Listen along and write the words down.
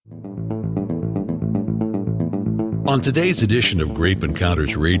On today's edition of Grape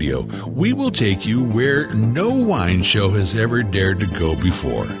Encounters Radio, we will take you where no wine show has ever dared to go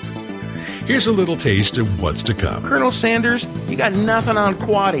before. Here's a little taste of what's to come. Colonel Sanders, you got nothing on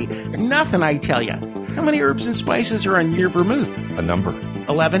Quady. Nothing, I tell you. How many herbs and spices are on your vermouth? A number.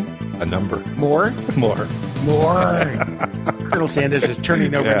 11? A number. More? More. Colonel Sanders is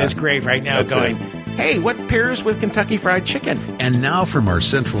turning over in his grave right now going, hey, what pairs with Kentucky Fried Chicken? And now from our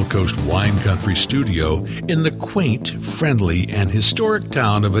Central Coast Wine Country studio in the quaint, friendly, and historic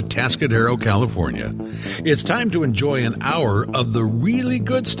town of Atascadero, California, it's time to enjoy an hour of the really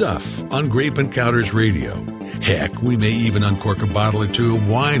good stuff on Grape Encounters Radio. Heck, we may even uncork a bottle or two of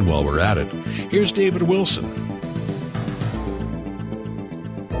wine while we're at it. Here's David Wilson.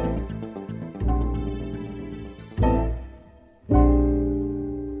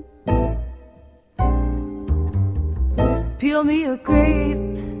 Peel me a grape,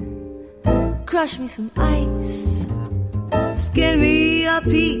 crush me some ice, skin me a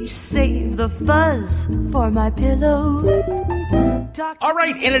peach, save the fuzz for my pillow. All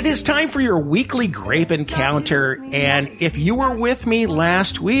right, and it is time for your weekly grape encounter. And if you were with me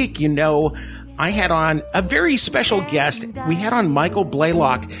last week, you know I had on a very special guest. We had on Michael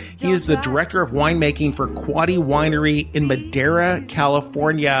Blaylock. He is the director of winemaking for Quady Winery in Madera,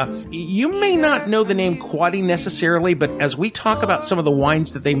 California. You may not know the name Quady necessarily, but as we talk about some of the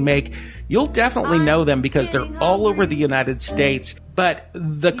wines that they make, you'll definitely know them because they're all over the United States. But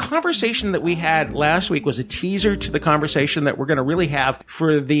the conversation that we had last week was a teaser to the conversation that we're going to really have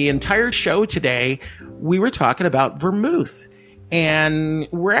for the entire show today. We were talking about vermouth. And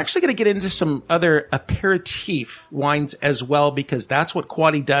we're actually going to get into some other aperitif wines as well, because that's what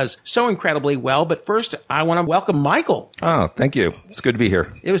Quady does so incredibly well. But first, I want to welcome Michael. Oh, thank you. It's good to be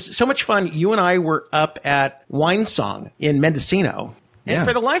here. It was so much fun. You and I were up at Wine Song in Mendocino. And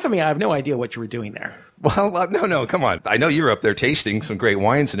for the life of me, I have no idea what you were doing there. Well, no, come on. I know you were up there tasting some great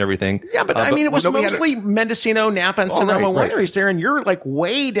wines and everything. Yeah, but I mean, it was mostly Mendocino, Napa, and Sonoma wineries there, and you're like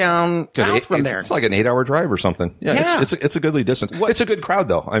way down south from there. It's like an 8-hour drive or something. Yeah. It's a goodly distance. It's a good crowd,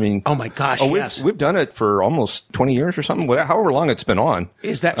 though. I mean, oh my gosh, yes. We've done it for almost 20 years or something, however long it's been on.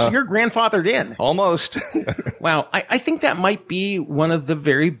 Is that, so you're grandfathered in? Almost. Wow. I think that might be one of the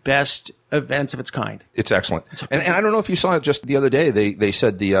very best events of its kind. It's excellent. And I don't know if you saw it just the other day. They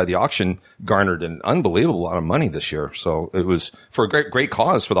said the auction garnered an unbelievable amount of money this year. So it was for a great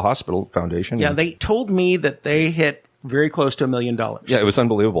cause for the hospital foundation. Yeah, they told me that they hit very close to $1 million. Yeah, it was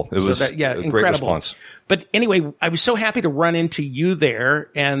unbelievable. It was a incredible. Great response. But anyway, I was so happy to run into you there.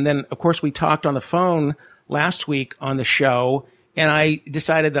 And then, of course, we talked on the phone last week on the show, and I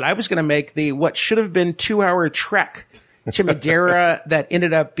decided that I was going to make what should have been 2-hour trek to Madera that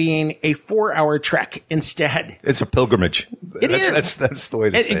ended up being a 4-hour trek instead. It's a pilgrimage. Is. That's the way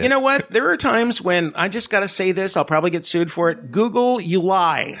to say it. You know what? There are times when I just got to say this. I'll probably get sued for it. Google, you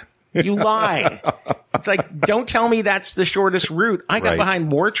lie. You lie. It's like, don't tell me that's the shortest route. I got behind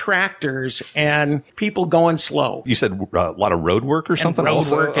more tractors and people going slow. You said a lot of road work or something? Road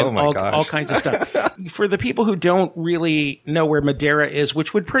work and gosh. all kinds of stuff. For the people who don't really know where Madera is,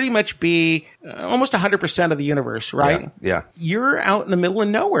 which would pretty much be almost 100% of the universe, right? Yeah. You're out in the middle of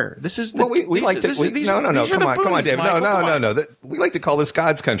nowhere. This is the, we like to. No. Come on, David. No. We like to call this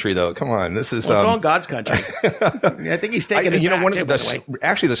God's country, though. Come on, this is. Well, it's all God's country. I think he's taking it back.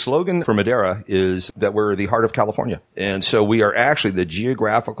 Actually, the slogan for Madera is that we're the heart of California, and so we are actually the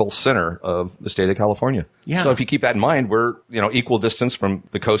geographical center of the state of California. Yeah. So if you keep that in mind, we're equal distance from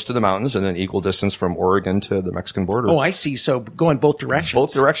the coast to the mountains, and then equal distance from Oregon to the Mexican border. Oh, I see. So going both directions.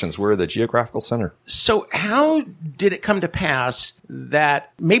 Both directions. We're the geographical center. So how did it come to pass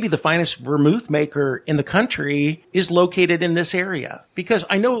that maybe the finest vermouth maker in the country is located in this area? Because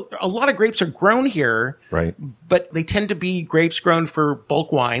I know a lot of grapes are grown here, right? But they tend to be grapes grown for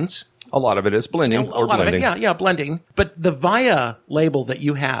bulk wines. A lot of it is blending or blending. Of it, blending. But the Via label that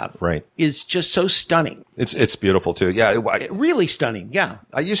you have is just so stunning. It's beautiful too. Yeah. Really stunning. Yeah.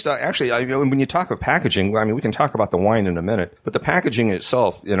 I used to when you talk of packaging, I mean, we can talk about the wine in a minute, but the packaging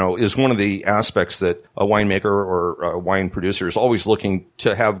itself, is one of the aspects that a winemaker or a wine producer is always looking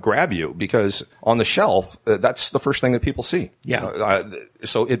to have grab you, because on the shelf, that's the first thing that people see. Yeah.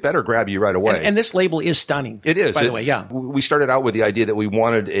 So it better grab you right away. And this label is stunning. It is. By the way, yeah. We started out with the idea that we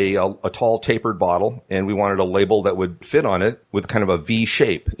wanted a tall tapered bottle, and we wanted a label that would fit on it with kind of a V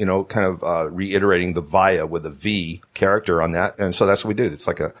shape, kind of reiterating the Via with a V character on that. And so that's what we did. It's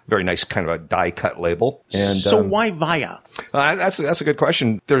like a very nice kind of a die cut label. And so why Via? That's a good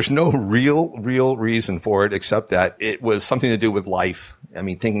question. There's no real reason for it, except that it was something to do with life. I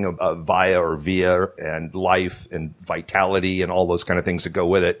mean, thinking of Via or Via and life and vitality and all those kind of things that go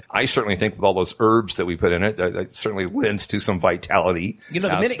with it. I certainly think with all those herbs that we put in it, that certainly lends to some vitality. The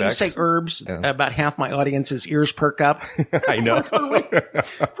minute you say herbs, about half my audience's ears perk up. I know.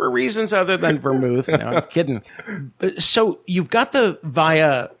 For reasons other than vermouth. No, I'm kidding. So you've got the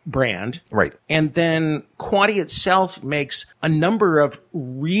Via brand. Right. And then Quady itself makes a number of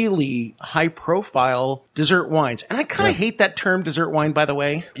really high-profile dessert wines. And I kind of hate that term dessert wine, by the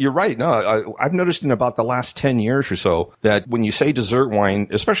way. You're right. No, I've noticed in about the last 10 years or so that when you say dessert wine,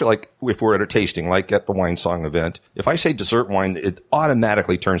 especially like if we're at a tasting, like at the Wine Song event, if I say dessert wine, it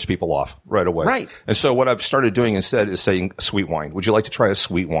automatically turns people off right away. Right. And so what I've started doing instead is saying sweet wine. Would you like to try a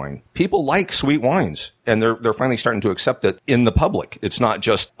sweet wine? People like sweet wines. And they're finally starting to accept it in the public. It's not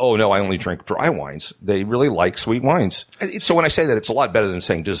just, oh, no, I only drink dry wines. They really like sweet wines. So when I say that, it's a lot better than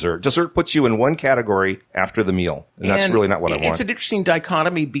saying dessert. Dessert puts you in one category after the meal. And that's really not what I want. It's an interesting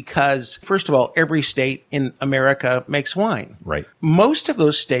dichotomy because, first of all, every state in America makes wine. Right. Most of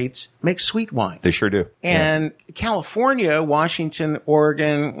those states make sweet wine. They sure do. And California, Washington,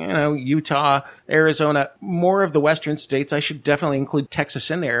 Oregon, Utah, Arizona, more of the western states, I should definitely include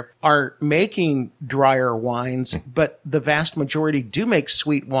Texas in there, are making drier wines, but the vast majority do make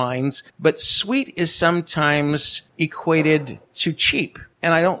sweet wines. But sweet is sometimes equated to cheap.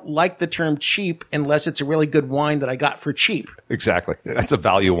 And I don't like the term cheap unless it's a really good wine that I got for cheap. Exactly. That's a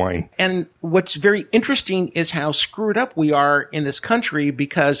value wine. And what's very interesting is how screwed up we are in this country,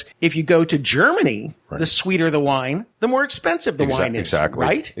 because if you go to Germany, the sweeter the wine, the more expensive the wine is. Exactly.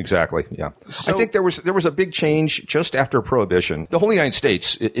 Right? Exactly. Yeah. So, I think there was a big change just after Prohibition. The whole United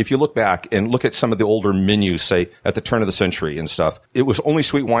States, if you look back and look at some of the older menus, say at the turn of the century and stuff, it was only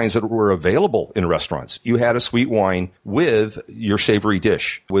sweet wines that were available in restaurants. You had a sweet wine with your savory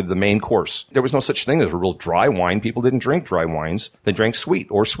dish, with the main course. There was no such thing as a real dry wine. People didn't drink dry wines. They drank sweet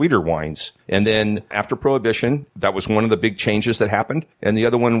or sweeter wines. And then after Prohibition, that was one of the big changes that happened. And the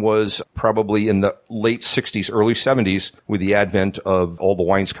other one was probably in the late 60s, early 70s, with the advent of all the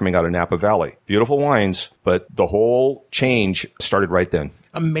wines coming out of Napa Valley. Beautiful wines, but the whole change started right then.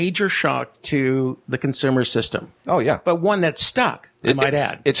 A major shock to the consumer system. Oh, yeah. But one that stuck, I might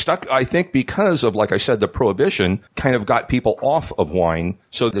add. It stuck, I think, because of, like I said, the Prohibition kind of got people off of wine.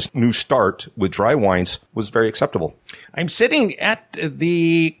 So this new start with dry wines was very acceptable. I'm sitting at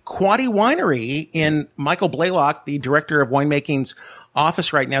the Quady Winery in Michael Blaylock, the director of winemaking's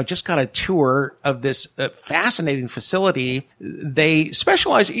office right now. Just got a tour of this fascinating facility. They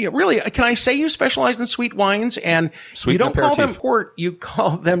specialize, really, can I say you specialize in sweet wines? And Sweet you don't aperitif. call them port, you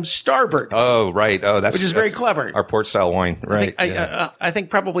call them Starboard. Oh, right. Oh, which is very clever. Our port style wine, right? I think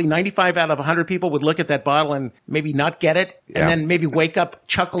probably 95 out of 100 people would look at that bottle and maybe not get it, and then maybe wake up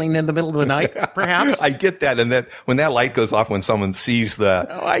chuckling in the middle of the night, perhaps. I get that, and then when that light goes off, when someone sees the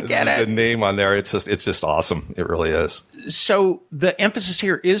the name on there, it's just awesome. It really is. So the emphasis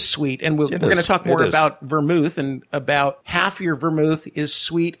here is sweet, and we're going to talk more about vermouth, and about half your vermouth is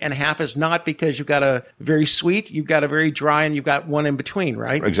sweet and half is not, because you've got a very sweet, you've got a very dry, and you've got one in between,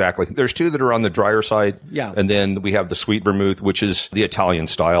 right? Exactly. There's two that are on the drier side. Yeah. And then we have the sweet vermouth, which is the Italian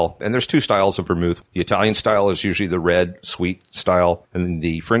style. And there's two styles of vermouth. The Italian style is usually the red, sweet style, and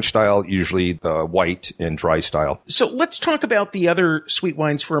the French style, usually the white and dry style. So let's talk about the other sweet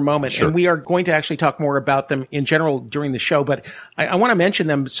wines for a moment. Sure. And we are going to actually talk more about them in general during the show, but I want to mention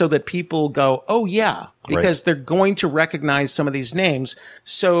them so that people go, oh yeah, because they're going to recognize some of these names.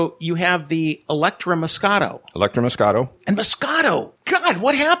 So you have the Electra Moscato. Electra Moscato. And Moscato. God,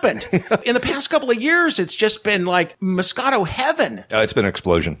 what happened? In the past couple of years, it's just been like Moscato heaven. It's been an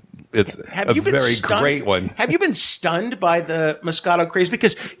explosion. It's a very great one. Have you been stunned by the Moscato craze?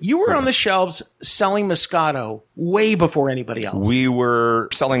 Because you were on the shelves selling Moscato way before anybody else. We were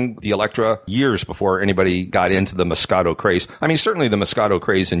selling the Electra years before anybody got into the Moscato craze. I mean, certainly the Moscato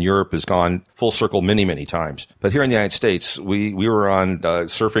craze in Europe has gone full circle many, many times. But here in the United States, we were on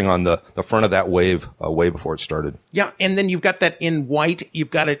surfing on the front of that wave way before it started. Yeah, and then you've got that in white. You've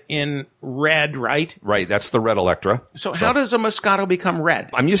got it in red, right? Right, that's the red Electra. So how does a Moscato become red?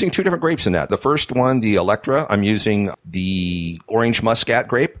 I'm using two different grapes in that. The first one, the Electra, I'm using the orange Muscat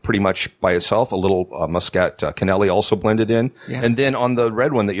grape pretty much by itself, a little Muscat Canelli also blended in. Yeah. And then on the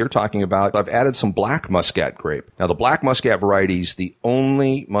red one that you're talking about, I've added some black Muscat grape. Now, the black Muscat variety is the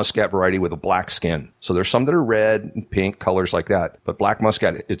only Muscat variety with a black skin. So there's some that are red and pink, colors like that. But black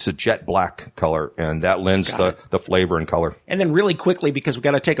Muscat, it's a jet black color, and that lends the flavor and color. And then really quickly, because we've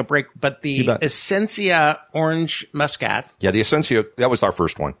got to take a break, but the Essentia orange Muscat. Yeah, the Essentia, that was our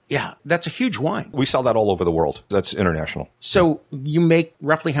first one. Yeah, that's a huge wine. We sell that all over the world. That's international. So you make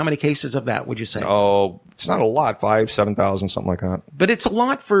roughly how many cases of that, would you say? Oh, it's not a lot, 5,000, 7,000, something like that. But it's a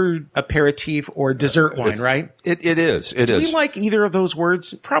lot for aperitif or dessert wine, right? It is. Do you like either of those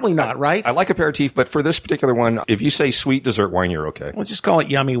words? Probably not, right? I like aperitif, but for this particular one, if you say sweet dessert wine, you're okay. Let's just call it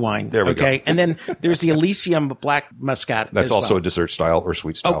yummy wine. There we go. And then there's the Elysium Black Muscat. That's as also well. a dessert style or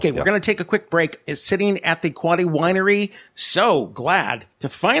sweet style. Okay, we're going to take a quick break. It's sitting at the Quady Winery. So glad to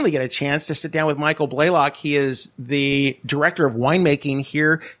finally get a chance to sit down with Michael Blaylock. He is the director of winemaking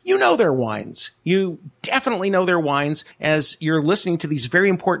here. You know their wines. You definitely know their wines as you're listening to these very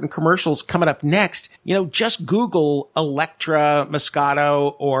important commercials coming up next. Just Google Electra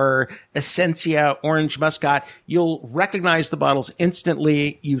Moscato or Essentia Orange Muscat. You'll recognize the bottles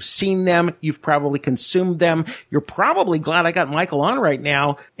instantly. You've seen them. You've probably consumed them. You're probably glad I got Michael on right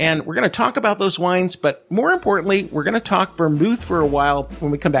now. And we're going to talk about those wines, but more importantly, we're going to talk vermouth for a while when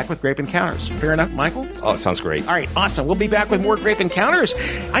we come back with Grape Encounters. Fair enough, Michael? Oh, it sounds great. All right, awesome. We'll be back with more Grape Encounters.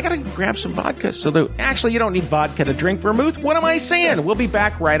 I got to grab some vodka. Actually, you don't need vodka to drink vermouth. What am I saying? We'll be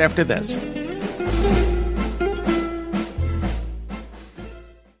back right after this.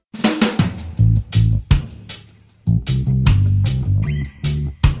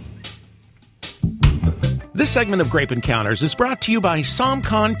 This segment of Grape Encounters is brought to you by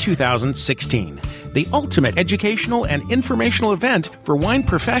SomCon 2016, the ultimate educational and informational event for wine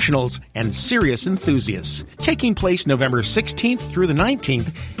professionals and serious enthusiasts, taking place November 16th through the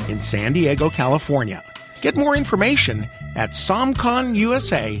 19th in San Diego, California. Get more information at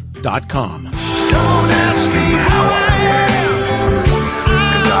somconusa.com. Don't ask me how I am,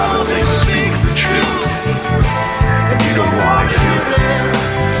 'cause I always speak the truth, and you don't want to hear it.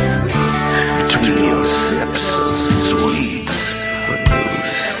 Between your sips of sweet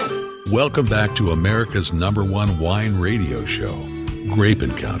vermouth. Welcome back to America's #1 wine radio show, Grape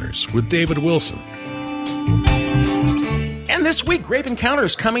Encounters with David Wilson. And this week, Grape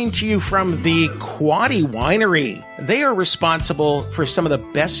Encounters coming to you from the Quady Winery. They are responsible for some of the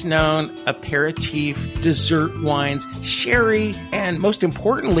best-known aperitif, dessert wines, sherry, and most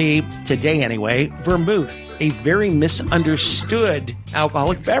importantly, today anyway, vermouth, a very misunderstood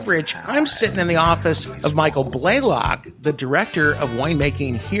alcoholic beverage. I'm sitting in the office of Michael Blaylock, the director of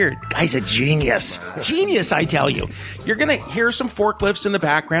winemaking here. The guy's a genius. Genius, I tell you. You're going to hear some forklifts in the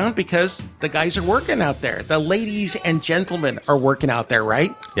background because the guys are working out there. The ladies and gentlemen are working out there,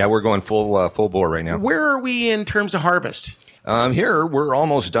 right? Yeah, we're going full bore right now. Where are we in terms of harvest? Here, we're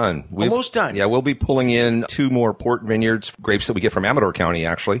almost done. Almost done? Yeah, we'll be pulling in 2 more port vineyards, grapes that we get from Amador County,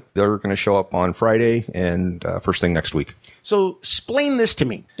 actually. They're going to show up on Friday and first thing next week. So explain this to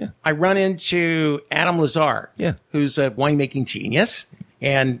me. Yeah. I run into Adam Lazar, Yeah. who's a winemaking genius.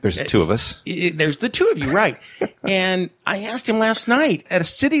 And There's the 2 of us. There's the 2 of you, right? And I asked him last night at a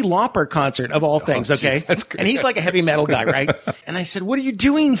Cyndi Lauper concert of all things, okay? Geez, that's great. And he's like a heavy metal guy, right? And I said, what are you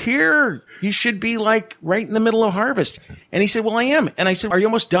doing here? You should be like right in the middle of harvest. And he said, well, I am. And I said, are you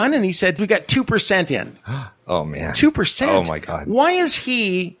almost done? And he said, we got 2% in. Oh, man. 2%. Oh, my God. Why is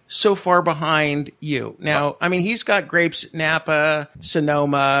he so far behind you? Now, I mean, he's got grapes, Napa,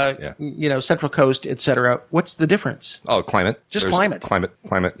 Sonoma, Central Coast, etc. What's the difference? Oh, climate. Just There's climate. Climate,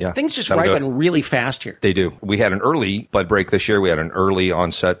 yeah. Things just That'll do ripen it. really fast here. They do. We had an early bud break this year. We had an early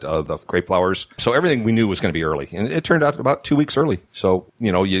onset of the grape flowers. So everything we knew was going to be early. And it turned out about 2 weeks early. So,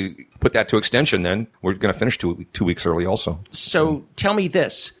 you put that to extension, then we're going to finish 2 weeks early also. So tell me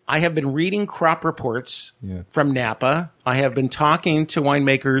this. I have been reading crop reports from Napa. I have been talking to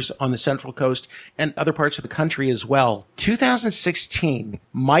winemakers on the Central Coast and other parts of the country as well. 2016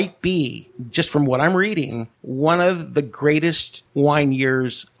 might be, just from what I'm reading, one of the greatest wine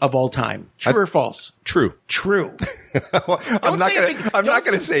years of all time. True or false? True. True. I'm not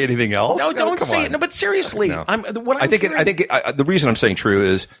going to say anything else. No, don't come say on. it. No, but seriously, No. I I think the reason I'm saying true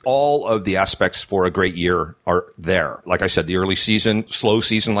is all of the aspects for a great year are there. Like I said, the early season, slow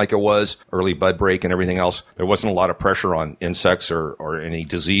season like it was, early bud break and everything else. There wasn't a lot of pressure on insects or any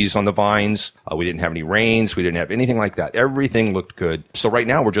disease on the vines. We didn't have any rains. We didn't have anything like that. Everything looked good. So right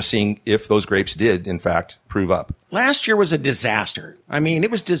now we're just seeing if those grapes did, in fact, prove up. Last year was a disaster. I mean,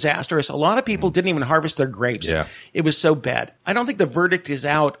 it was disastrous. A lot of people didn't even harvest their grapes. Yeah. It was so bad. I don't think the verdict is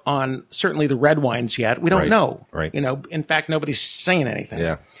out on certainly the red wines yet. We don't Right. know. Right. In fact, nobody's saying anything.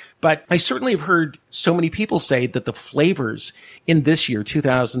 Yeah. But I certainly have heard so many people say that the flavors in this year,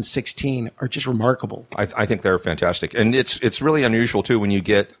 2016, are just remarkable. I think they're fantastic. And it's really unusual, too, when you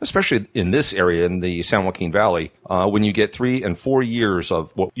get, especially in this area, in the San Joaquin Valley, when you get 3 and 4 years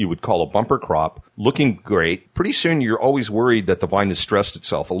of what you would call a bumper crop, looking great, pretty soon you're always worried that the vine has stressed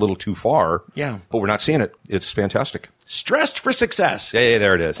itself a little too far. Yeah. But we're not seeing it. It's fantastic. Stressed for success. Yeah,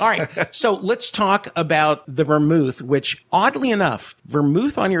 there it is. All right. So let's talk about the vermouth, which oddly enough,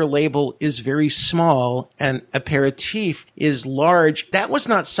 vermouth on your label is very small and aperitif is large. That was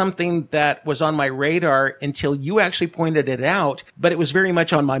not something that was on my radar until you actually pointed it out, but it was very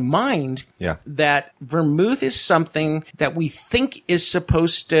much on my mind that vermouth is something that we think is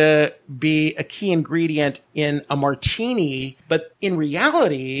supposed to be a key ingredient in a martini, but in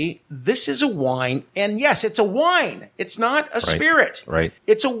reality, this is a wine. And yes, it's a wine. It's not a spirit. Right.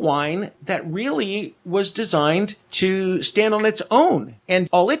 It's a wine that really was designed to stand on its own. And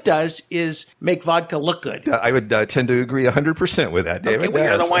all it does is make vodka look good. I would tend to agree 100% with that, David. Okay, well,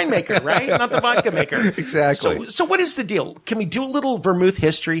 you're the winemaker, right? Not the vodka maker. Exactly. So what is the deal? Can we do a little vermouth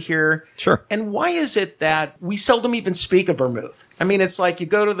history here? Sure. And why is it that we seldom even speak of vermouth? I mean, it's like you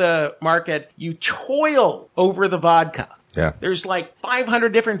go to the market, you toil over the vodka. Yeah. There's like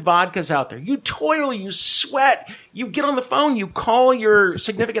 500 different vodkas out there. You toil, you sweat, you get on the phone, you call your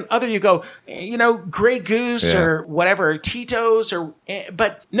significant other, you go, Grey Goose or whatever, Tito's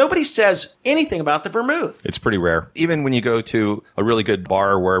but nobody says anything about the vermouth. It's pretty rare. Even when you go to a really good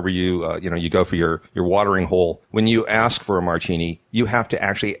bar, wherever you go for your watering hole, when you ask for a martini, you have to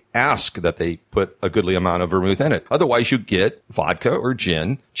actually ask that they put a goodly amount of vermouth in it. Otherwise, you get vodka or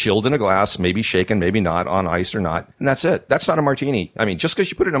gin chilled in a glass, maybe shaken, maybe not, on ice or not, and that's it. That's not a martini. I mean, just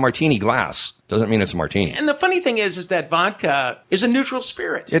because you put it in a martini glass doesn't mean it's a martini. And the funny thing is that vodka is a neutral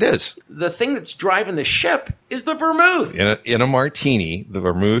spirit. It is. The thing that's driving the ship is the vermouth. In a martini, the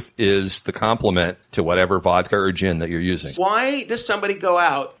vermouth is the complement to whatever vodka or gin that you're using. Why does somebody go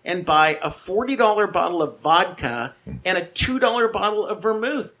out and buy a $40 bottle of vodka and a $2 bottle of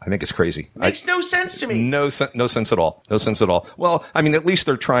vermouth? I think it's crazy. Makes no sense to me. No sense at all. No sense at all. Well, I mean, at least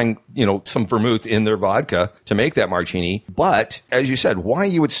they're trying, some vermouth in their vodka to make that martini. But as you said, why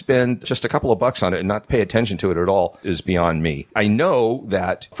you would spend just a couple of bucks on it and not pay attention to it at all is beyond me. I know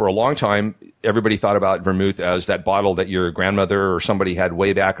that for a long time, everybody thought about vermouth as that bottle that your grandmother or somebody had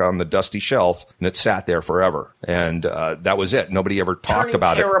way back on the dusty shelf, and it sat there forever. And that was it. Nobody ever talked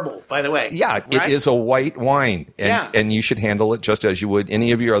about it. Terrible, by the way. Yeah, right? It is a white wine. And you should handle it just as you would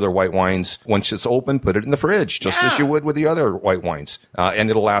any of your other white wines. Once it's open, put it in the fridge, just as you would with the other white wines. And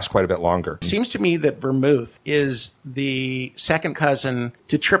it'll last quite a bit longer. Seems to me that vermouth is the second cousin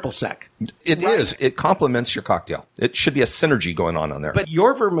to triple sec. It is. It complements your cocktail. It should be a synergy going on there. But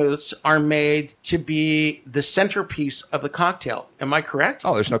your vermouths are made to be the centerpiece of the cocktail. Am I correct?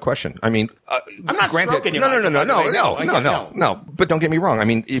 Oh, there's no question. I mean, I'm not stroking you. No. But don't get me wrong. I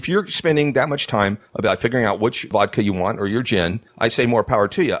mean, if you're spending that much time about figuring out which vodka you want or your gin, I say more power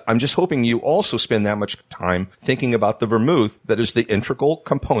to you. I'm just hoping you also spend that much time thinking about the vermouth that is the integral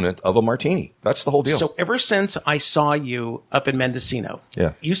component of a martini. That's the whole deal. So ever since I saw you up in Mendocino,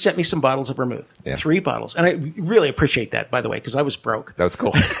 you sent me some bottles of vermouth, 3 bottles. And I really appreciate that, by the way, because I was broke. That was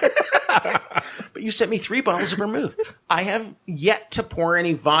cool. But you sent me 3 bottles of vermouth. I have yet to pour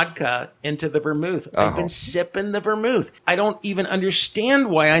any vodka into the vermouth. I've been sipping the vermouth. I don't even understand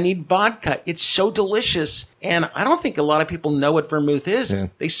why I need vodka. It's so delicious. And I don't think a lot of people know what vermouth is. Yeah.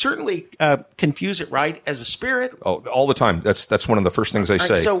 They certainly confuse it, right, as a spirit. Oh, all the time. That's one of the first things I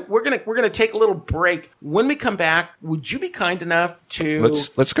say. So we're gonna take a little break. When we come back, would you be kind enough to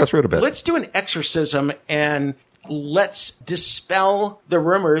let's go through it a bit. Let's do an exorcism and let's dispel the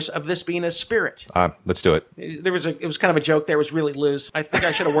rumors of this being a spirit. Let's do it. It was kind of a joke there. It was really loose. I think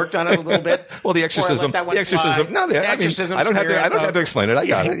I should have worked on it a little bit. Well, the exorcism. No, I don't have to explain it. I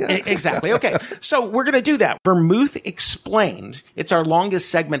got it. Yeah. Exactly. Okay. So we're going to do that. Vermouth Explained. It's our longest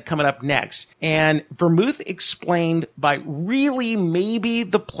segment coming up next. And Vermouth Explained by really maybe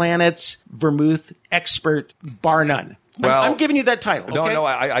the planet's vermouth expert, bar none. Well, I'm giving you that title. Okay?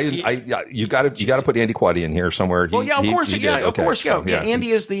 No. You got to put Andy Quady in here somewhere. Of course.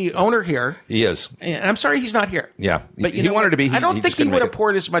 Andy is the owner here. He is, and I'm sorry he's not here. Yeah, but he wanted to be. I don't think he would have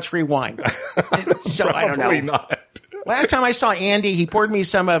poured as much free wine. So I don't know. Probably not. Last time I saw Andy, he poured me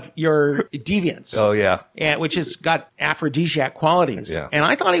some of your Deviants. Oh, yeah. Which has got aphrodisiac qualities. Yeah. And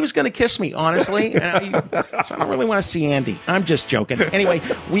I thought he was going to kiss me, honestly. So I don't really want to see Andy. I'm just joking. Anyway,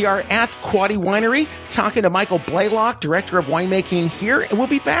 we are at Quady Winery talking to Michael Blaylock, Director of Winemaking here. And we'll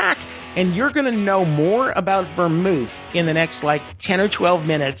be back. And you're going to know more about vermouth in the next 10 or 12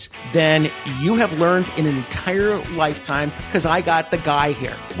 minutes than you have learned in an entire lifetime because I got the guy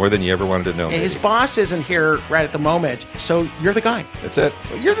here. More than you ever wanted to know. And his boss isn't here right at the moment, so you're the guy. That's it.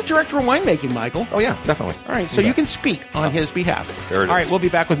 You're the Director of Winemaking, Michael. Oh, yeah, definitely. All right, so you can speak on his behalf. There it is. All right, we'll be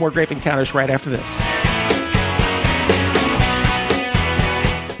back with more Grape Encounters right after this.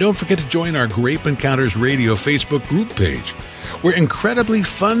 Don't forget to join our Grape Encounters Radio Facebook group page, where incredibly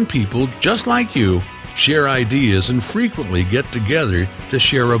fun people just like you share ideas, and frequently get together to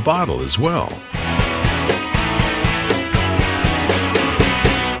share a bottle as well.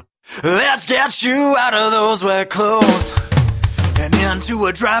 Let's get you out of those wet clothes and into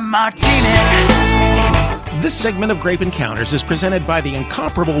a dry martini. This segment of Grape Encounters is presented by the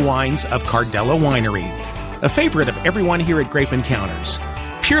incomparable wines of Cardella Winery, a favorite of everyone here at Grape Encounters.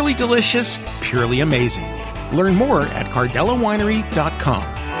 Purely delicious, purely amazing. Learn more at cardellawinery.com.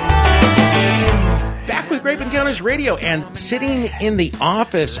 Back with Grape Encounters Radio, and sitting in the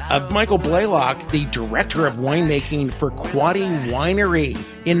office of Michael Blaylock, the director of winemaking for Quady Winery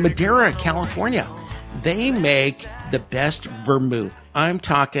in Madera, California. They make the best vermouth. I'm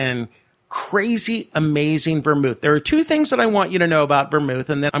talking crazy, amazing vermouth. There are two things that I want you to know about vermouth,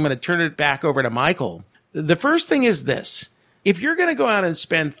 and then I'm going to turn it back over to Michael. The first thing is this. If you're going to go out and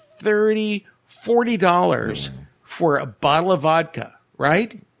spend $30, $40 for a bottle of vodka,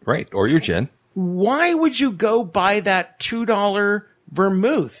 right? Right. Or your gin. Why would you go buy that $2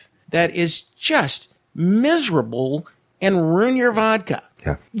 vermouth that is just miserable and ruin your vodka?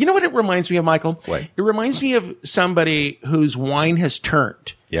 Yeah. You know what it reminds me of, Michael? What? It reminds me of somebody whose wine has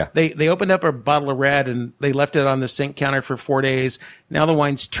turned. Yeah. They opened up a bottle of red and they left it on the sink counter for 4 days. Now the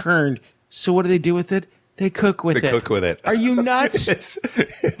wine's turned. So what do they do with it? They cook with it. They cook with it. Are you nuts?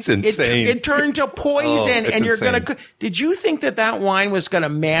 It's insane. It turned to poison, and you're going to cook. Did you think that wine was going to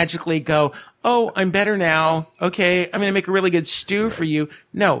magically go, oh, I'm better now. Okay, I'm going to make a really good stew for you.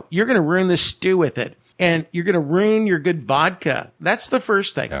 No, you're going to ruin the stew with it, and you're going to ruin your good vodka. That's the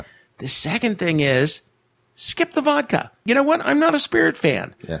first thing. Yeah. The second thing is skip the vodka. You know what? I'm not a spirit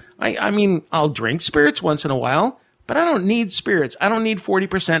fan. Yeah. I mean, I'll drink spirits once in a while, but I don't need spirits. I don't need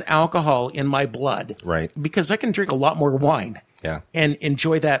 40% alcohol in my blood. Right. Because I can drink a lot more wine. Yeah. And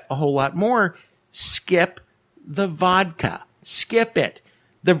enjoy that a whole lot more. Skip the vodka. Skip it.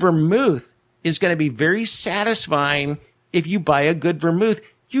 The vermouth is going to be very satisfying if you buy a good vermouth.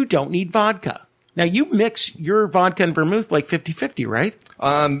 You don't need vodka. Now, you mix your vodka and vermouth like 50-50, right?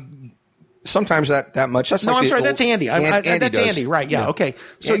 Sometimes that much. That's No, like I'm the sorry. old- That's Andy. Andy That's does. Andy, right? Yeah. Okay.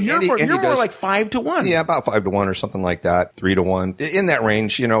 So Andy- you're Andy more does. like 5-1. Yeah, about 5-1 or something like that. 3-1 in that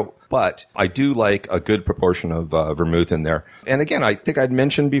range, you know. But I do like a good proportion of vermouth in there. And again, I think I'd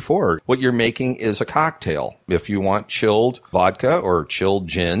mentioned before, what you're making is a cocktail. If you want chilled vodka or chilled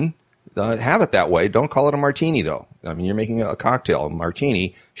gin, have it that way. Don't call it a martini, though. I mean, you're making a cocktail. A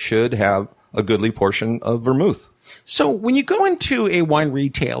martini should have a goodly portion of vermouth. So when you go into a wine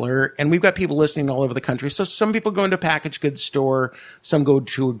retailer, and we've got people listening all over the country, so some people go into a packaged goods store, some go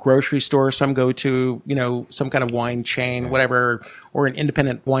to a grocery store, some go to, you know, some kind of wine chain, whatever, or an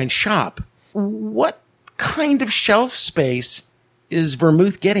independent wine shop. What kind of shelf space is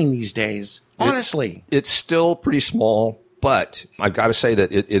vermouth getting these days? Honestly. It's still pretty small, but I've got to say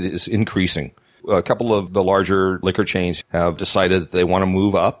that it is increasing. A couple of the larger liquor chains have decided that they want to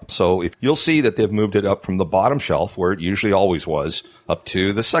move up. So if you'll see that they've moved it up from the bottom shelf, where it usually always was, up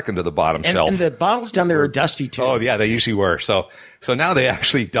to the second to the bottom shelf. And the bottles down there are dusty too. Oh yeah, they usually were. So now they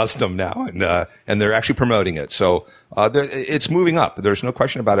actually dust them now, and they're actually promoting it. So it's moving up. There's no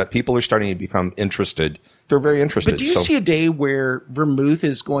question about it. People are starting to become interested. They're very interested. But do you see a day where vermouth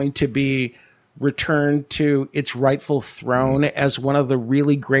is going to be returned to its rightful throne as one of the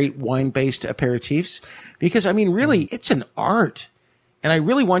really great wine-based aperitifs? Because, I mean, really, it's an art. And I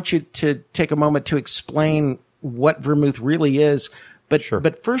really want you to take a moment to explain what vermouth really is. But,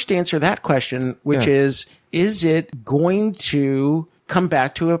 but first answer that question, which is it going to come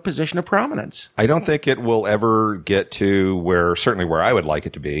back to a position of prominence? I don't think it will ever get to certainly where I would like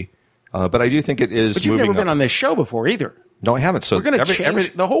it to be. But I do think it is. But you've moving never been up. on this show before either. No, I haven't. So we're going to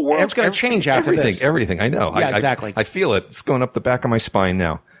change. The whole world's going to change after this. Everything. I know. Yeah, exactly. I feel it. It's going up the back of my spine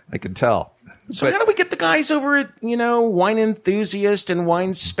now. I can tell. So how do we get the guys over at, Wine Enthusiast and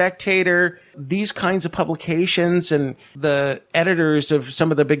Wine Spectator, these kinds of publications, and the editors of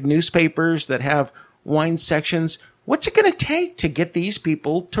some of the big newspapers that have wine sections? What's it going to take to get these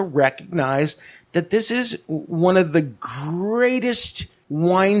people to recognize that this is one of the greatest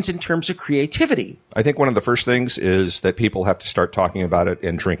wines in terms of creativity? I think one of the first things is that people have to start talking about it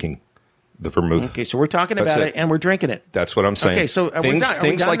and drinking the vermouth. Okay, so we're talking about it and we're drinking it. That's what I'm saying. Okay, so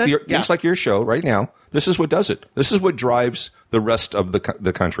things like your show right now, this is what does it. This is what drives the rest of the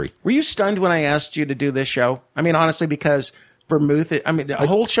country. Were you stunned when I asked you to do this show? I mean, honestly, because vermouth, a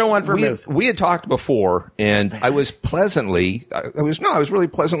whole show on vermouth. We had talked before, and I was really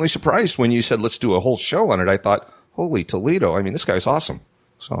pleasantly surprised when you said, let's do a whole show on it. I thought, holy Toledo. I mean, this guy's awesome.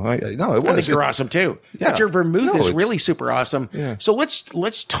 So I think you're awesome too. Yeah. But your vermouth is really super awesome. Yeah. So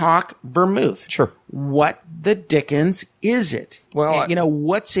let's talk vermouth. Sure. What the dickens is it? Well,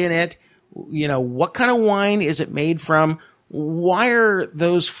 what's in it? what kind of wine is it made from? Why are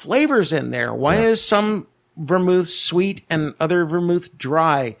those flavors in there? Why is some vermouth sweet and other vermouth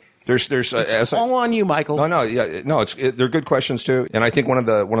dry? It's all on you, Michael. They're good questions too. And I think one of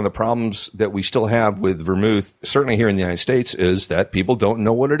the problems that we still have with vermouth, certainly here in the United States, is that people don't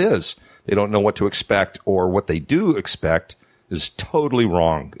know what it is. They don't know what to expect, or what they do expect is totally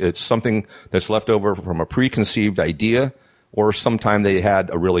wrong. It's something that's left over from a preconceived idea, or sometime they had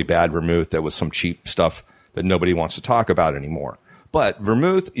a really bad vermouth that was some cheap stuff that nobody wants to talk about anymore. But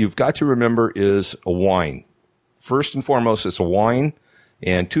vermouth, you've got to remember, is a wine. First and foremost, it's a wine.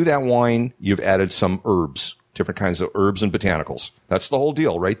 And to that wine, you've added some herbs, different kinds of herbs and botanicals. That's the whole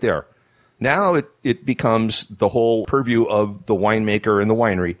deal right there. Now it becomes the whole purview of the winemaker and the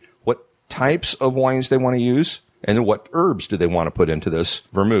winery, what types of wines they want to use and what herbs do they want to put into this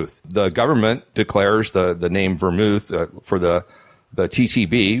vermouth. The government declares the name vermouth for the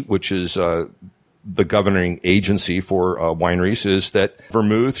TTB, which is the governing agency for wineries, is that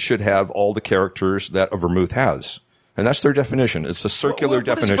vermouth should have all the characters that a vermouth has. And that's their definition. It's a circular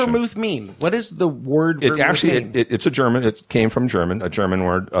definition. What does vermouth mean? What is the word vermouth mean? It's a German. It came from German, a German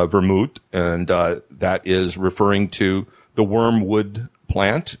word, Vermouth, and that is referring to the wormwood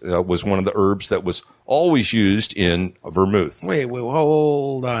plant. Was one of the herbs that was always used in vermouth. Wait,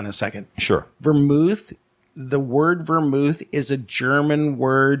 hold on a second. Sure. Vermouth, the word vermouth is a German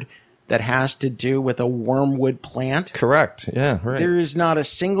word that has to do with a wormwood plant? Correct. Yeah, right. There is not a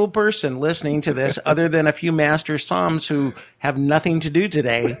single person listening to this other than a few master somms who have nothing to do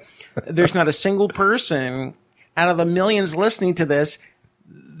today. There's not a single person out of the millions listening to this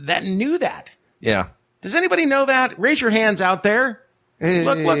that knew that. Yeah. Does anybody know that? Raise your hands out there. Hey,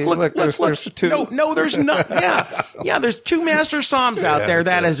 look, there's two. No, there's not. Yeah, there's two master somms out there.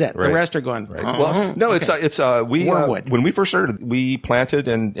 That is it. Right. The rest are going. Right. Well, no, okay. We when we first started, we planted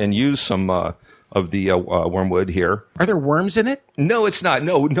and used some of the wormwood here. Are there worms in it? No, it's not.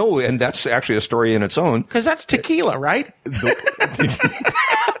 No, and that's actually a story in its own. Because that's tequila, right?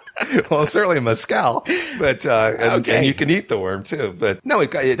 Well, certainly mezcal, but and you can eat the worm too. But no,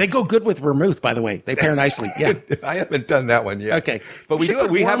 they go good with vermouth. By the way, they pair nicely. Yeah, I haven't done that one yet. Okay, but we do.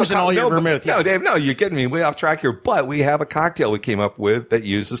 We have in all your vermouth. No, Dave, no, you're getting me way off track here. But we have a cocktail we came up with that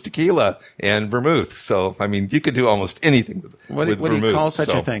uses tequila and vermouth. So I mean, you could do almost anything with vermouth. What do you call such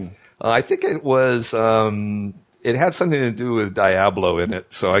a thing? I think it was. It had something to do with Diablo in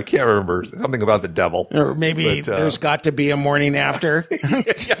it, so I can't remember. Something about the devil. Or maybe there's got to be a morning after.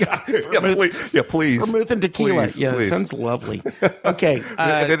 Please. Vermouth and tequila. Please. That sounds lovely. Okay.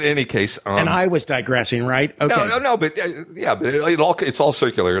 In any case. And I was digressing, right? Okay. No, but it's all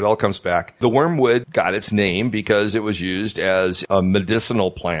circular. It all comes back. The wormwood got its name because it was used as a medicinal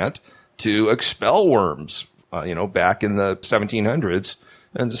plant to expel worms, back in the 1700s.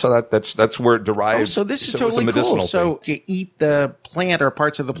 And so that's where it derived. Oh, so this is totally cool. So you eat the plant or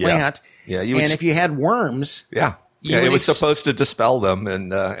parts of the plant. Yeah. If you had worms. Yeah. It was supposed to dispel them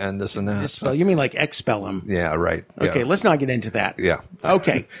and this and that. Dispel. You mean like expel them? Yeah, right. Okay, let's not get into that. Yeah.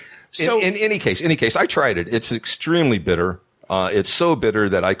 Okay. So in any case, I tried it. It's extremely bitter. It's so bitter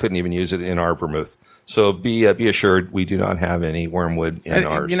that I couldn't even use it in our vermouth. So be assured we do not have any wormwood in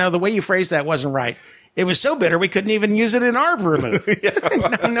ours. The way you phrased that wasn't right. It was so bitter we couldn't even use it in our vermouth.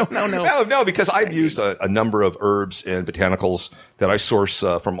 No, because I've used a number of herbs and botanicals that I source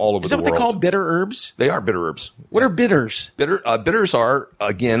from all over the world. Is that what they call bitter herbs? They are bitter herbs. What are bitters? Bitters are,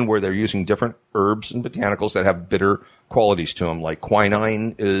 again, where they're using different herbs and botanicals that have bitter qualities to them. Like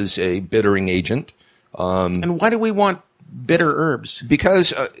quinine is a bittering agent. And why do we want bitter herbs?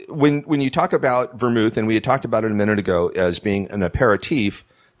 Because when you talk about vermouth, and we had talked about it a minute ago as being an aperitif,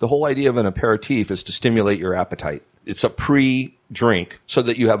 the whole idea of an aperitif is to stimulate your appetite. It's a pre-drink so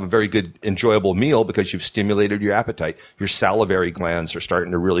that you have a very good, enjoyable meal because you've stimulated your appetite. Your salivary glands are starting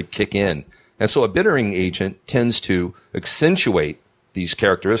to really kick in. And so a bittering agent tends to accentuate these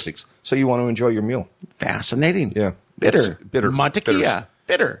characteristics. So you want to enjoy your meal. Fascinating. Yeah. Bitter. Bitter. Mantequilla.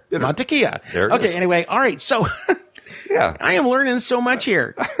 Bitter. Mantequilla. There it is. Anyway. All right. So yeah, I am learning so much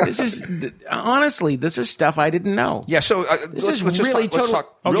here. This is stuff I didn't know. Yeah. So this is really total.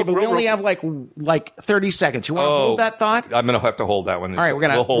 Okay, but we only have like 30 seconds. You want to hold that thought? I'm going to have to hold that one. All right,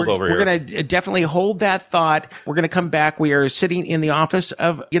 we'll hold over here. We're going to definitely hold that thought. We're going to come back. We are sitting in the office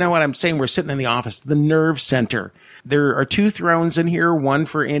of, you know what I'm saying? We're sitting in the office, the Nerve Center. There are two thrones in here, one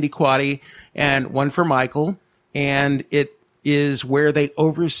for Andy Quady and one for Michael. And it is where they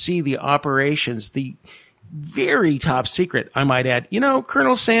oversee the operations, the very top secret, I might add.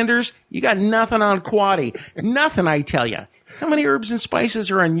 Colonel Sanders, you got nothing on Quady. Nothing, I tell you. How many herbs and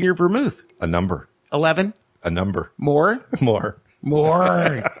spices are on your vermouth? A number. 11? A number. More? More.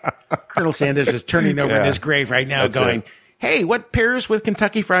 More. Colonel Sanders is turning over in his grave right now going, hey, what pairs with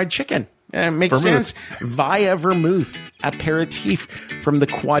Kentucky Fried Chicken? Makes sense. Via Vermouth aperitif from the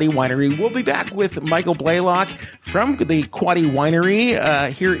Quady Winery. We'll be back with Michael Blaylock from the Quady Winery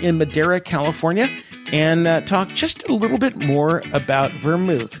here in Madera, California, and talk just a little bit more about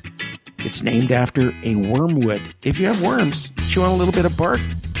vermouth. It's named after a wormwood. If you have worms, chew on a little bit of bark,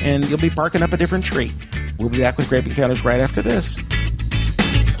 and you'll be barking up a different tree. We'll be back with Grape Encounters right after this.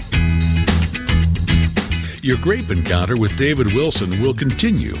 Your Grape Encounter with David Wilson will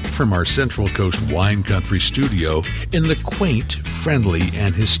continue from our Central Coast Wine Country studio in the quaint, friendly,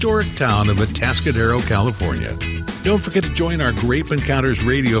 and historic town of Atascadero, California. Don't forget to join our Grape Encounters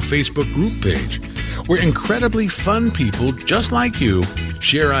Radio Facebook group page, where incredibly fun people just like you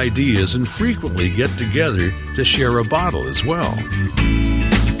share ideas and frequently get together to share a bottle as well.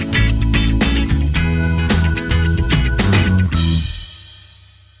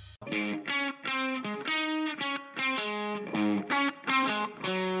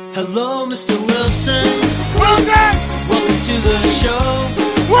 Hello, Mr. Wilson. Welcome! Welcome to the show.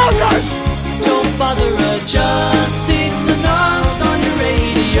 Welcome! Don't bother adjusting the knobs on your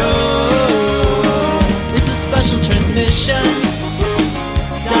radio. It's a special transmission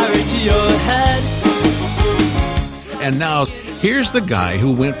direct to your head. And now, here's the guy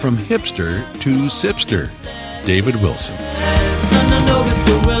who went from hipster to sipster, David Wilson. No,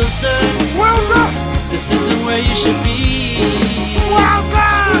 Mr. Wilson. Welcome! This isn't where you should be.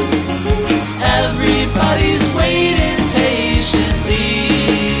 Welcome! Everybody's waiting patiently.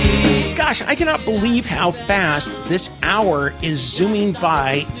 Gosh, I cannot believe how fast this hour is zooming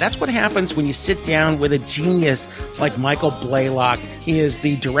by. That's what happens when you sit down with a genius like Michael Blaylock. He is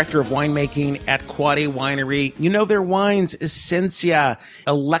the director of winemaking at Quady Winery. You know their wines: Essentia,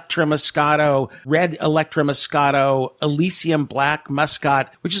 Electra Moscato, Red Electra Moscato, Elysium Black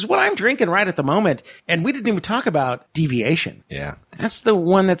Muscat, which is what I'm drinking right at the moment. And we didn't even talk about Deviation. Yeah. That's the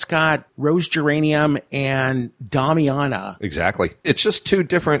one that's got rose geranium and Damiana. Exactly. It's just two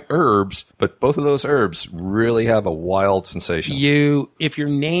different herbs, but both of those herbs really have a wild sensation. If your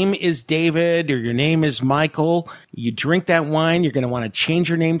name is David or your name is Michael, you drink that wine, you're going to want to change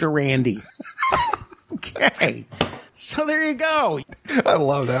your name to Randy. Okay. So there you go. I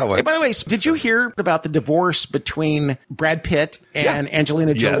love that one. Hey, by the way, did you hear about the divorce between Brad Pitt and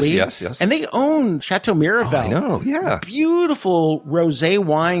Angelina Jolie? Yes. And they own Chateau Miraval. I know, yeah. Beautiful rosé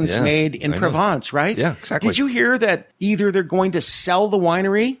wines made in Provence, right? Yeah, exactly. Did you hear that either they're going to sell the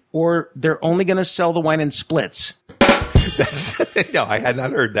winery or they're only going to sell the wine in splits? No, I had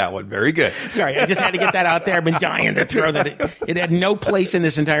not heard that one. Very good. Sorry, I just had to get that out there. I've been dying to throw that. It had no place in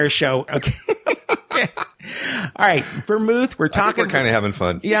this entire show. Okay. All right, vermouth. We're talking. We're kind of having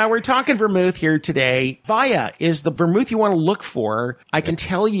fun. Yeah, we're talking vermouth here today. Via is the vermouth you want to look for. I can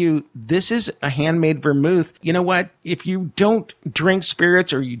tell you this is a handmade vermouth. You know what? If you don't drink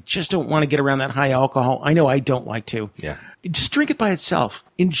spirits or you just don't want to get around that high alcohol, I know I don't like to. Yeah. Just drink it by itself.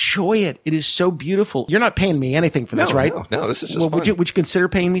 Enjoy it. It is so beautiful. You're not paying me anything for this, right? No, this is just fun. Would you consider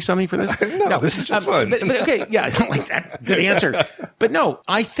paying me something for this? No, this is just fun. But okay, yeah, I don't like that. Good answer. But no,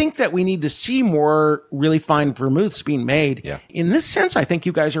 I think that we need to see more really fine vermouths being made. Yeah. In this sense, I think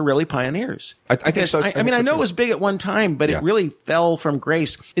you guys are really pioneers. I think so. I mean, I know it was big at one time, but it really fell from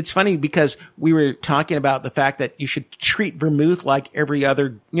grace. It's funny because we were talking about the fact that you should treat vermouth like every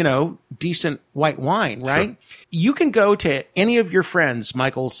other, decent white wine, right? Sure. You can go to any of your friends,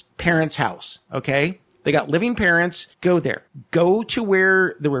 Michael's parents' house, okay? They got living parents. Go there. Go to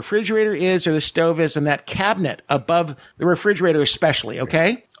where the refrigerator is or the stove is and that cabinet above the refrigerator especially,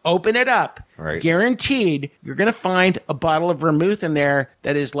 okay? Open it up. Right. Guaranteed, you're going to find a bottle of vermouth in there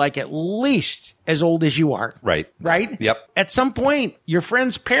that is like at least as old as you are. Right. Right? Yep. At some point, your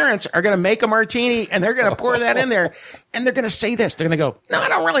friend's parents are going to make a martini and they're going to pour that in there and they're going to say this. They're going to go, no, I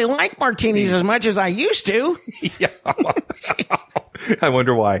don't really like martinis as much as I used to. Yeah. I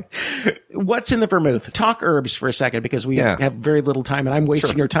wonder why. What's in the vermouth? Talk herbs for a second because we have very little time and I'm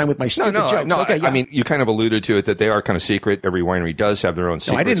wasting your time with my stupid jokes. No, okay, I mean, you kind of alluded to it that they are kind of secret. Every winery does have their own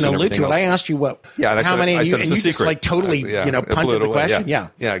secrets. No, I didn't allude to it. Else. I asked you what. Yeah, how many? I said it's a you secret. Just like totally, punted the question. Yeah,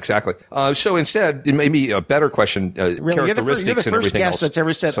 exactly. So instead, it may be a better question. Really, characteristics you're the and first everything guest else. that's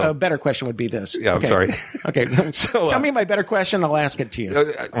ever said a better question would be this. Yeah, okay. I'm sorry. Okay, So, tell me my better question. I'll ask it to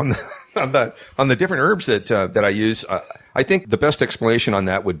you. On the different herbs that I use, I think the best explanation on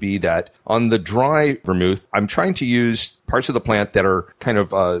that would be that on the dry vermouth, I'm trying to use parts of the plant that are kind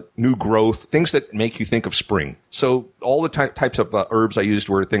of new growth, things that make you think of spring. So all the types of herbs I used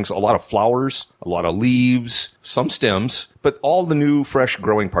were things, a lot of flowers, a lot of leaves, some stems, but all the new, fresh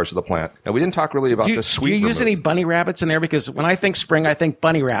growing parts of the plant. Now, we didn't talk really about the sweet Do you use vermouth. any bunny rabbits in there? Because when I think spring, I think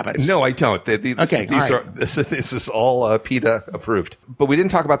bunny rabbits. No, I don't. This is all PETA approved. But we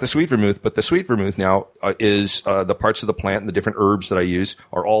didn't talk about the sweet vermouth, but the sweet vermouth now is the parts of the plant and the different herbs that I use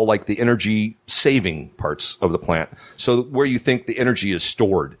are all like the energy saving parts of the plant. So where you think the energy is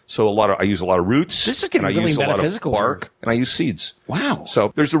stored. So I use a lot of roots. This is getting and I really use a lot of metaphysical bark, and I use seeds. Wow.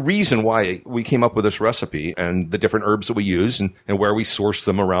 So there's a reason why we came up with this recipe and the different herbs that we use and where we source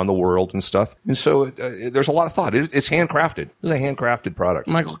them around the world and stuff. And so there's a lot of thought. It's handcrafted. It's a handcrafted product.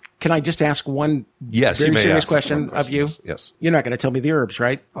 Michael, can I just ask one Yes, very you may serious ask question one of you? Yes. You're not going to tell me the herbs,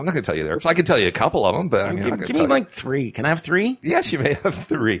 right? I'm not going to tell you the herbs. I can tell you a couple of them, but I'm not going to Give tell me you. like 3. Can I have 3? Yes, you may have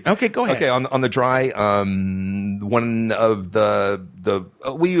 3. Okay, go ahead. Okay, on the dry, one of the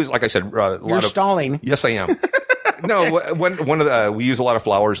we use, like I said, a lot You're of stalling. Yes, I am. No, one of the we use a lot of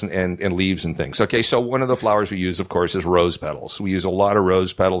flowers and leaves and things. Okay, so one of the flowers we use, of course, is rose petals. We use a lot of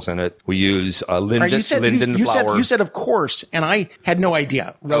rose petals in it. We use linden, Right, linden flower. You said of course, and I had no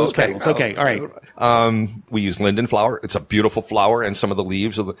idea. Rose petals. Okay, all right. We use linden flower. It's a beautiful flower, and some of the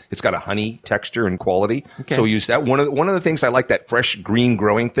leaves it's got a honey texture and quality. Okay. So we use that. One of the things I like, that fresh green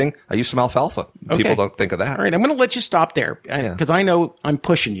growing thing. I use some alfalfa. Okay. People don't think of that. All right, I'm going to let you stop there because I know I'm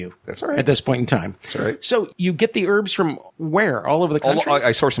pushing you. That's all right. At this point in time. That's all right. So you get the herbs from where? All over the country?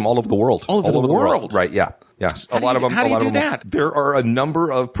 I source them all over the world. All over the world? Right, yeah. Yes, How do you do that? There are a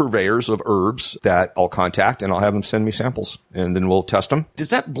number of purveyors of herbs that I'll contact, and I'll have them send me samples, and then we'll test them.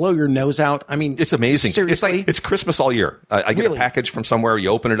 Does that blow your nose out? I mean, It's amazing. Seriously? It's Christmas all year. I get Really? a package from somewhere, you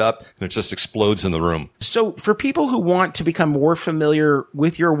open it up, and it just explodes in the room. So for people who want to become more familiar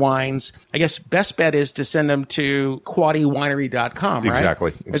with your wines, I guess best bet is to send them to QuadyWinery.com, right?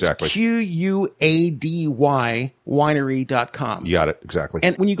 Exactly. It's QUADY winery.com. You got it. Exactly.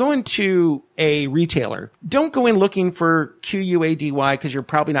 And when you go into a retailer, don't go in looking for QUADY because you're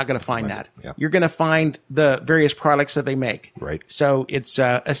probably not going to find that. Yeah. You're going to find the various products that they make. Right. So it's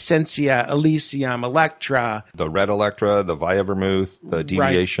Essentia, Elysium, Electra. The Red Electra, the Via Vermouth, the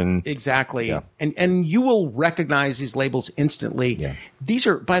Deviation. Right. Exactly. Yeah. And you will recognize these labels instantly. Yeah. These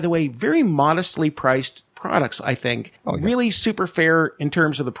are, by the way, very modestly priced products, I think. Oh, yeah. Really super fair in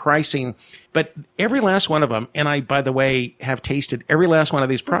terms of the pricing. But every last one of them, and I, by the way, have tasted every last one of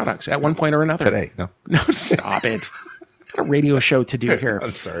these products at one point or another. Today, no. No, stop it. I've got a radio show to do here.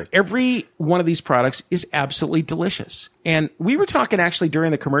 I'm sorry. Every one of these products is absolutely delicious. And we were talking actually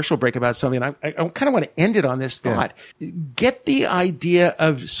during the commercial break about something. I kind of want to end it on this thought. Get the idea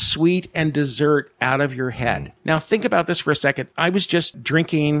of sweet and dessert out of your head. Now think about this for a second. I was just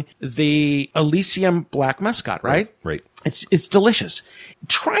drinking the Elysium Black Muscat, right? Right. It's delicious.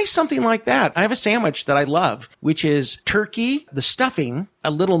 Try something like that. I have a sandwich that I love, which is turkey, the stuffing,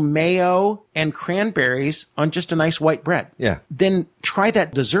 a little mayo, and cranberries on just a nice white bread. Yeah. Then try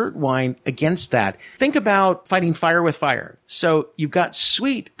that dessert wine against that. Think about fighting fire with fire. So you've got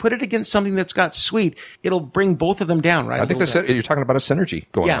sweet. Put it against something that's got sweet. It'll bring both of them down, right? I think you're talking about a synergy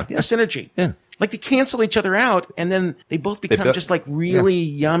going on. Yeah, a synergy. Yeah. Like they cancel each other out, and then they both become just like really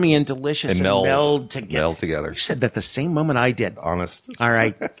yummy and delicious and meld together. Meld together. You said that the same moment I did. Honest. All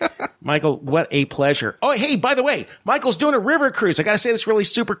right. Michael, what a pleasure. Oh, hey, by the way, Michael's doing a river cruise. I got to say this really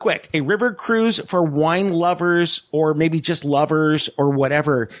super quick. A river cruise for wine lovers or maybe just lovers or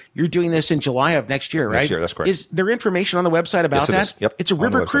whatever. You're doing this in July of next year, right? Next year, that's correct. Is there information on the website about Yes, it that? is. Yep, It's a on the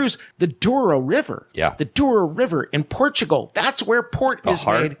river website. cruise. The Douro River. Yeah. The Douro River in Portugal. That's where port is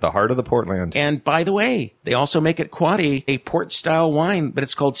made. The heart of the Portland. And by the way, they also make at Quady a port-style wine, but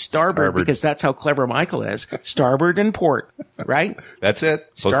it's called Starboard because that's how clever Michael is. Starboard and port, right? That's it.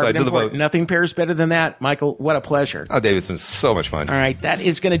 Both Starboard sides of and the port. boat. Nothing pairs better than that. Michael, what a pleasure. Oh, David, it's been so much fun. All right, that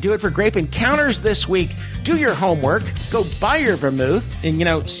is going to do it for Grape Encounters this week. Do your homework. Go buy your vermouth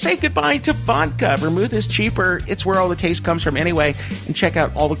and, say goodbye to vodka. Vermouth is cheaper. It's where all the taste comes from anyway. And check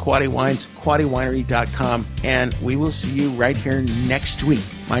out all the Quady wines, QuadyWinery.com. And we will see you right here next week.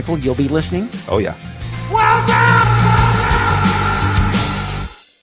 Michael, you'll be listening? Oh, yeah. Well done!